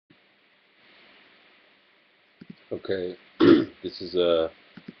Okay, this is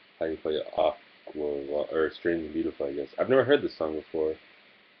how you play Aqua or Strange and Beautiful, I guess. I've never heard this song before,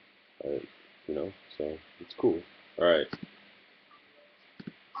 uh, so it's cool. All right,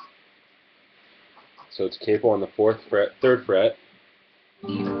 so it's capo on the fourth fret, third fret.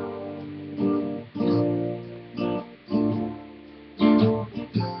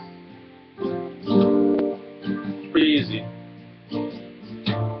 Pretty easy.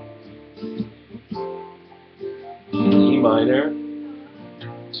 E minor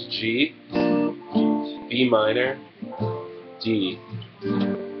to G, B minor, D,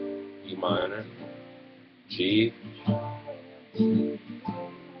 E minor, G,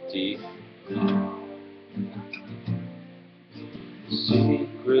 D,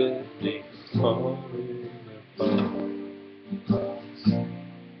 secretly falling apart.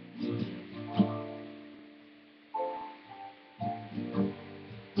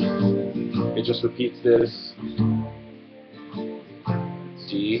 It just repeats this.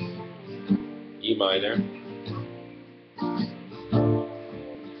 D, E minor,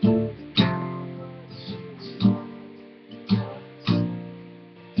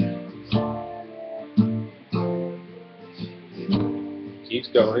 keeps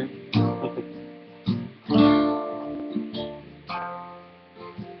going.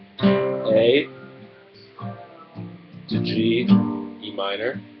 A to G, E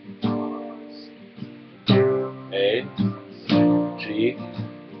minor, A, G,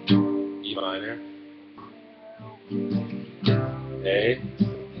 E minor, A,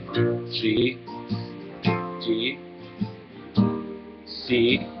 G, D,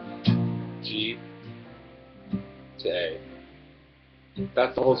 C, G to A.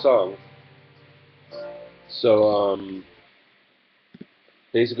 That's the whole song. So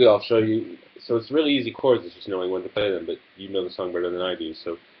basically I'll show you. So it's really easy chords. It's just knowing when to play them. But you know the song better than I do.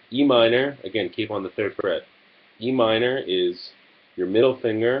 So E minor, again, keep on the third fret. E minor is your middle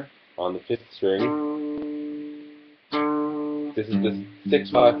finger on the fifth string. This is the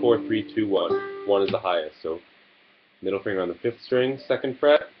 6, 5, 4, 3, 2, 1. 1 is the highest. So middle finger on the fifth string, second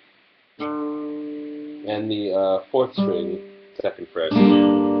fret, and the fourth string, second fret.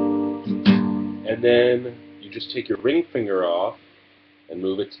 And then you just take your ring finger off and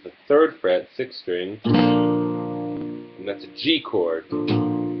move it to the third fret, sixth string, and that's a G chord.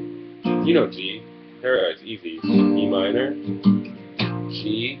 You know G. It's easy. E minor,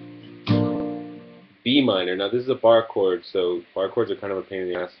 G, B minor. Now this is a bar chord, so bar chords are kind of a pain in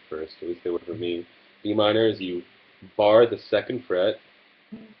the ass at first, at least they were for me. B minor is you bar the second fret,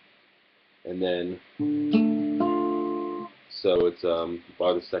 and then so it's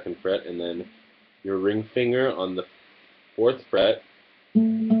bar the second fret, and then your ring finger on the fourth fret,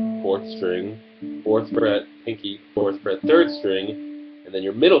 fourth string, fourth fret, pinky, fourth fret, third string, and then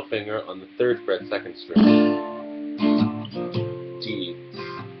your middle finger on the third fret, second string. D.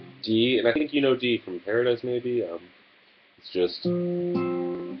 D, and I think you know D from Paradise maybe.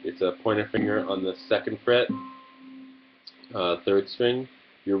 It's a pointer finger on the second fret, third string,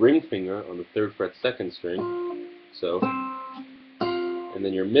 your ring finger on the third fret, second string, so, and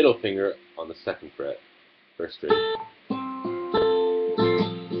then your middle finger on the second fret, first string.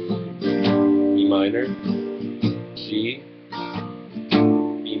 E minor, G,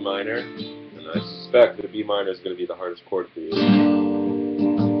 B minor, and I suspect that B minor is going to be the hardest chord for you.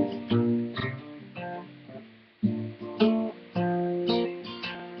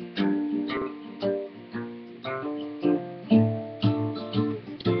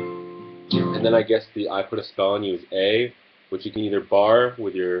 And then I guess the I Put a Spell on You is A, which you can either bar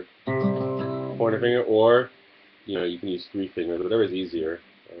with your pointer finger, or you can use three fingers, whatever is easier.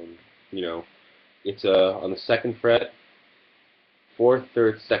 It's on the second fret, fourth,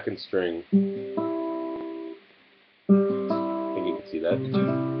 third, second string. I think you can see that.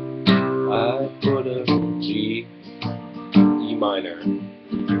 I put a G, E minor,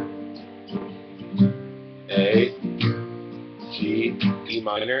 A, G, E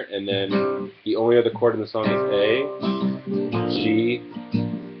minor, and then the only other chord in the song is A, G,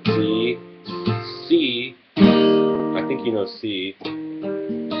 D, C. I think you know C.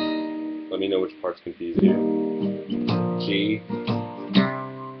 Let me know which parts confuse you. G,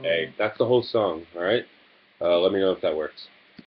 A. That's the whole song, alright? Let me know if that works.